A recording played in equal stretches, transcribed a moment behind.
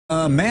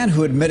A man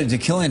who admitted to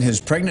killing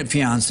his pregnant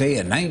fiancée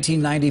in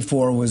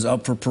 1994 was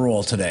up for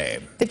parole today.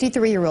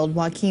 53-year-old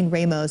Joaquin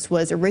Ramos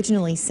was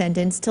originally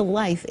sentenced to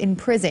life in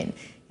prison.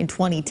 In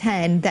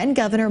 2010,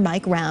 then-Governor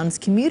Mike Rounds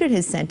commuted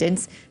his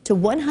sentence to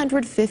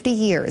 150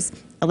 years,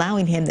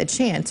 allowing him the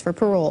chance for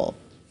parole.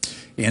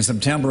 In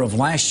September of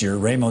last year,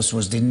 Ramos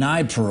was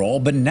denied parole,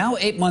 but now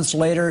 8 months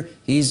later,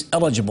 he's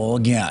eligible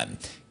again.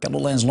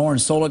 KELOLAND's Lauren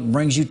Solik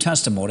brings you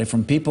testimony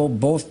from people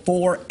both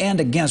for and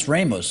against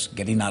Ramos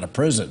getting out of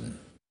prison.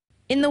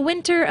 In the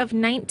winter of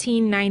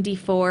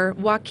 1994,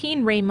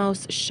 Joaquin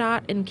Ramos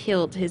shot and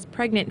killed his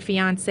pregnant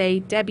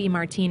fiancée, Debbie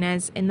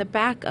Martinez, in the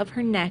back of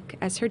her neck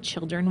as her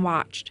children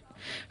watched.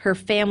 Her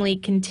family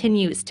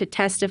continues to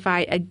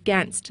testify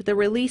against the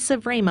release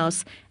of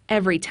Ramos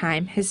every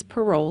time his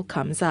parole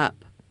comes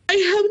up. I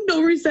have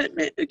no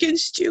resentment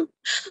against you.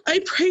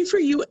 I pray for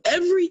you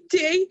every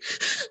day.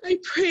 I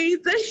pray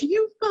that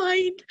you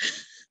find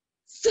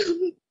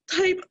some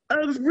type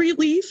of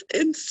relief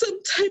and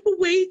some type of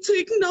way to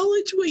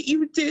acknowledge what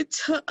you did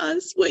to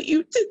us, what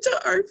you did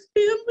to our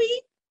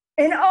family.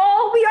 And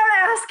all we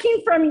are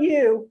asking from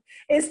you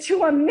is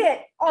to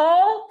admit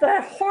all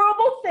the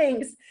horrible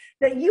things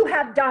that you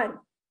have done.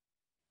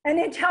 And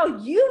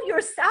until you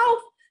yourself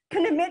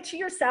can admit to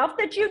yourself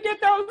that you did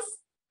those,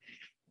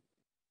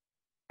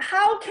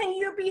 how can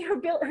you be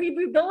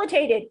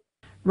rehabilitated?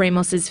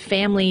 Ramos's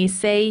family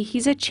say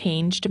he's a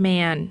changed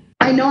man.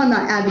 I know I'm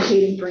not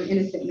advocating for an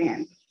innocent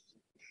man.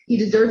 He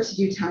deserves to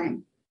do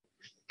time.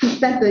 He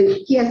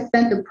has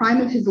spent the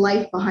prime of his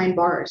life behind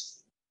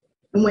bars.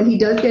 And when he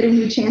does get a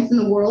new chance in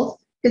the world,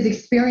 his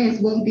experience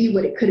won't be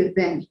what it could have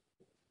been.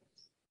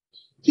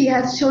 He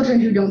has children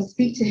who don't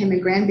speak to him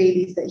and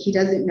grandbabies that he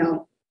doesn't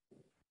know.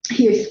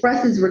 He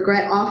expresses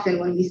regret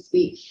often when we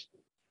speak.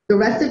 The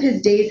rest of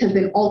his days have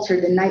been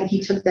altered the night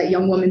he took that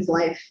young woman's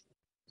life.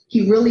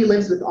 He really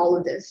lives with all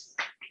of this.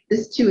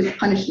 This too is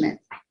punishment.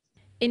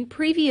 In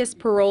previous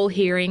parole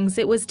hearings,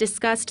 it was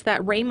discussed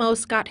that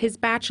Ramos got his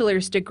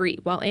bachelor's degree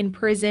while in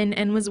prison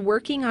and was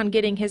working on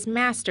getting his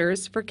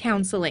master's for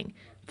counseling.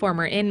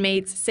 Former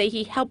inmates say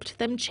he helped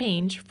them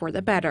change for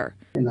the better.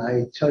 And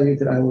I tell you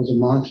that I was a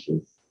monster.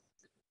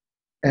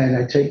 And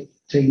I take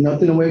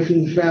nothing away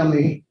from the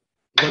family,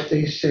 what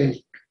they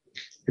say,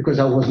 because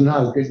I was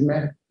not a good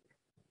man.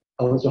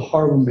 I was a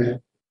horrible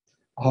man,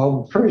 a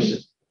horrible person.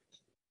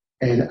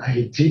 And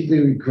I deeply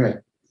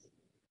regret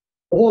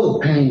all the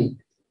pain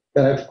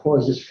that I've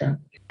caused this family.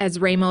 As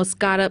Ramos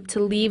got up to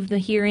leave the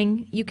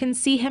hearing, you can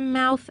see him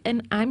mouth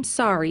an "I'm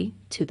sorry"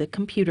 to the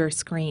computer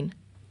screen.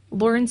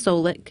 Lauren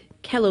Solik,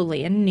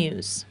 KELOLAND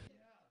News.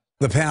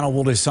 The panel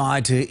will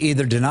decide to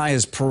either deny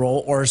his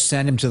parole or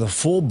send him to the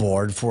full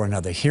board for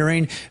another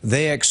hearing.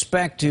 They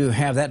expect to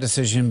have that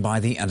decision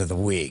by the end of the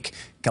week.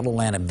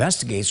 KELOLAND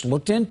Investigates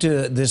looked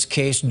into this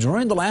case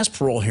during the last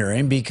parole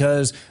hearing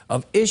because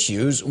of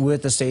issues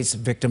with the state's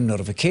victim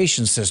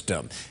notification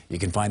system. You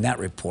can find that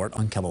report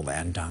on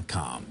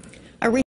KELOLAND.com.